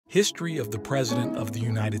History of the President of the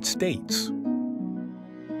United States.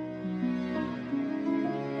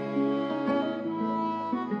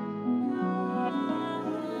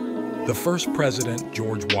 The first president,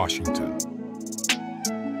 George Washington.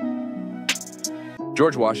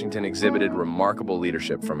 George Washington exhibited remarkable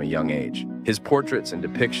leadership from a young age. His portraits and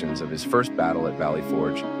depictions of his first battle at Valley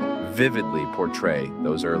Forge vividly portray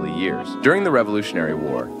those early years. During the Revolutionary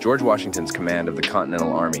War, George Washington's command of the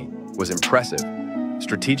Continental Army was impressive.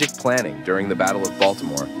 Strategic planning during the Battle of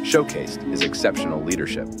Baltimore showcased his exceptional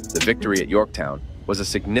leadership. The victory at Yorktown was a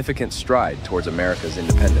significant stride towards America's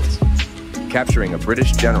independence. Capturing a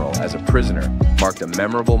British general as a prisoner marked a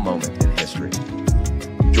memorable moment in history.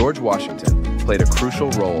 George Washington played a crucial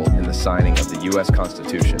role in the signing of the U.S.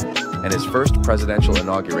 Constitution, and his first presidential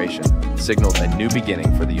inauguration signaled a new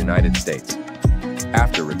beginning for the United States.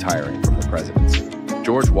 After retiring from the presidency,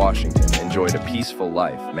 George Washington enjoyed a peaceful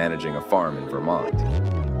life managing a farm in Vermont.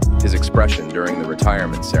 His expression during the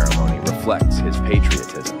retirement ceremony reflects his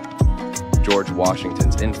patriotism. George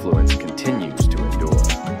Washington's influence continues to endure.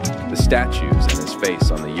 The statues and his face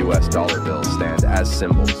on the U.S. dollar bill stand as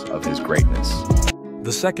symbols of his greatness.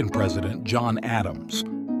 The second president, John Adams.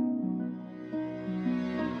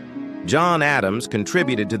 John Adams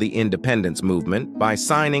contributed to the independence movement by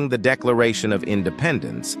signing the Declaration of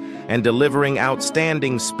Independence and delivering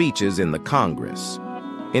outstanding speeches in the Congress.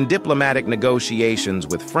 In diplomatic negotiations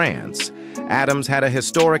with France, Adams had a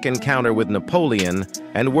historic encounter with Napoleon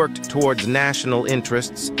and worked towards national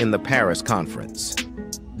interests in the Paris Conference.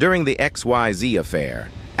 During the XYZ affair,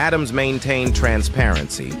 Adams maintained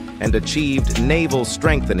transparency and achieved naval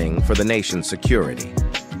strengthening for the nation's security.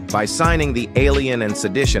 By signing the Alien and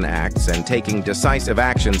Sedition Acts and taking decisive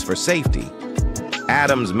actions for safety,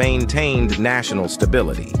 Adams maintained national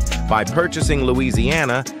stability. By purchasing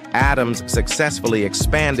Louisiana, Adams successfully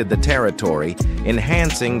expanded the territory,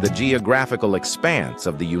 enhancing the geographical expanse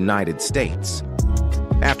of the United States.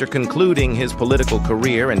 After concluding his political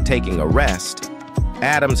career and taking a rest,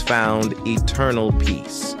 Adams found eternal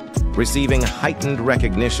peace, receiving heightened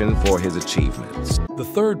recognition for his achievements. The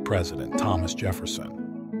third president, Thomas Jefferson.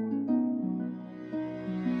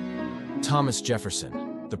 Thomas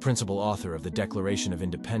Jefferson, the principal author of the Declaration of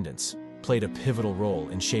Independence, played a pivotal role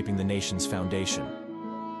in shaping the nation's foundation.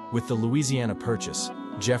 With the Louisiana Purchase,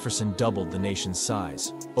 Jefferson doubled the nation's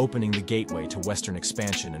size, opening the gateway to Western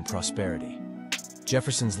expansion and prosperity.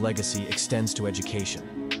 Jefferson's legacy extends to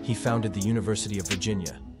education. He founded the University of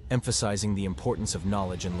Virginia, emphasizing the importance of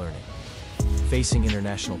knowledge and learning. Facing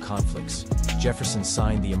international conflicts, Jefferson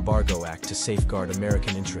signed the Embargo Act to safeguard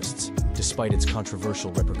American interests, despite its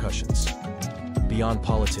controversial repercussions. Beyond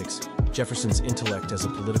politics, Jefferson's intellect as a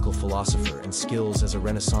political philosopher and skills as a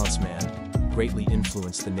Renaissance man greatly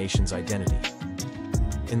influenced the nation's identity.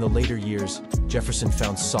 In the later years, Jefferson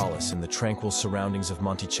found solace in the tranquil surroundings of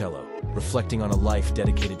Monticello, reflecting on a life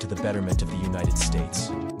dedicated to the betterment of the United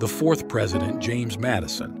States. The fourth president, James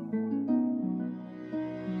Madison.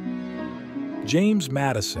 James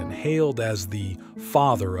Madison, hailed as the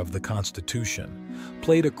father of the Constitution,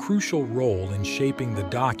 played a crucial role in shaping the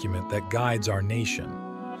document that guides our nation.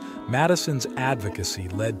 Madison's advocacy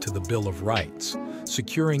led to the Bill of Rights,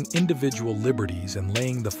 securing individual liberties and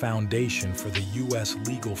laying the foundation for the U.S.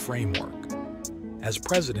 legal framework. As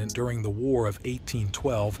president during the War of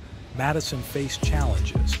 1812, Madison faced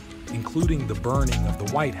challenges, including the burning of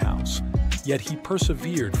the White House, yet he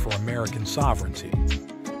persevered for American sovereignty.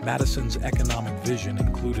 Madison's economic vision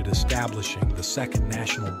included establishing the Second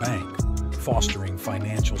National Bank, fostering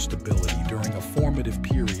financial stability during a formative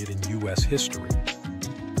period in U.S. history.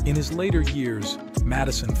 In his later years,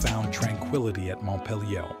 Madison found tranquility at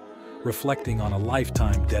Montpelier, reflecting on a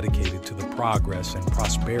lifetime dedicated to the progress and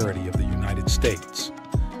prosperity of the United States.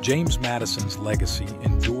 James Madison's legacy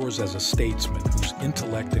endures as a statesman whose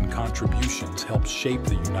intellect and contributions helped shape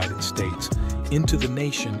the United States into the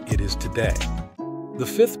nation it is today. The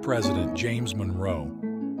fifth president, James Monroe.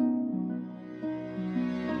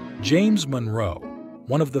 James Monroe,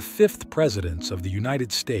 one of the fifth presidents of the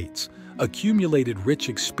United States, accumulated rich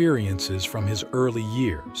experiences from his early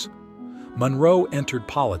years. Monroe entered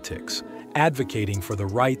politics, advocating for the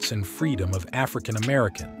rights and freedom of African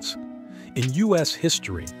Americans. In U.S.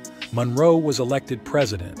 history, Monroe was elected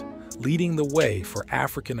president, leading the way for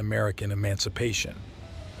African American emancipation.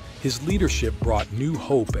 His leadership brought new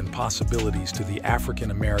hope and possibilities to the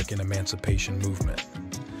African American emancipation movement.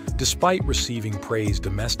 Despite receiving praise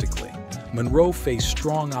domestically, Monroe faced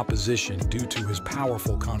strong opposition due to his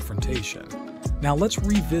powerful confrontation. Now let's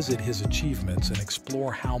revisit his achievements and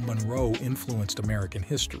explore how Monroe influenced American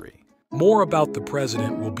history. More about the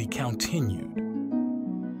president will be continued.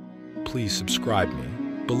 Please subscribe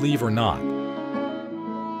me. believe or not,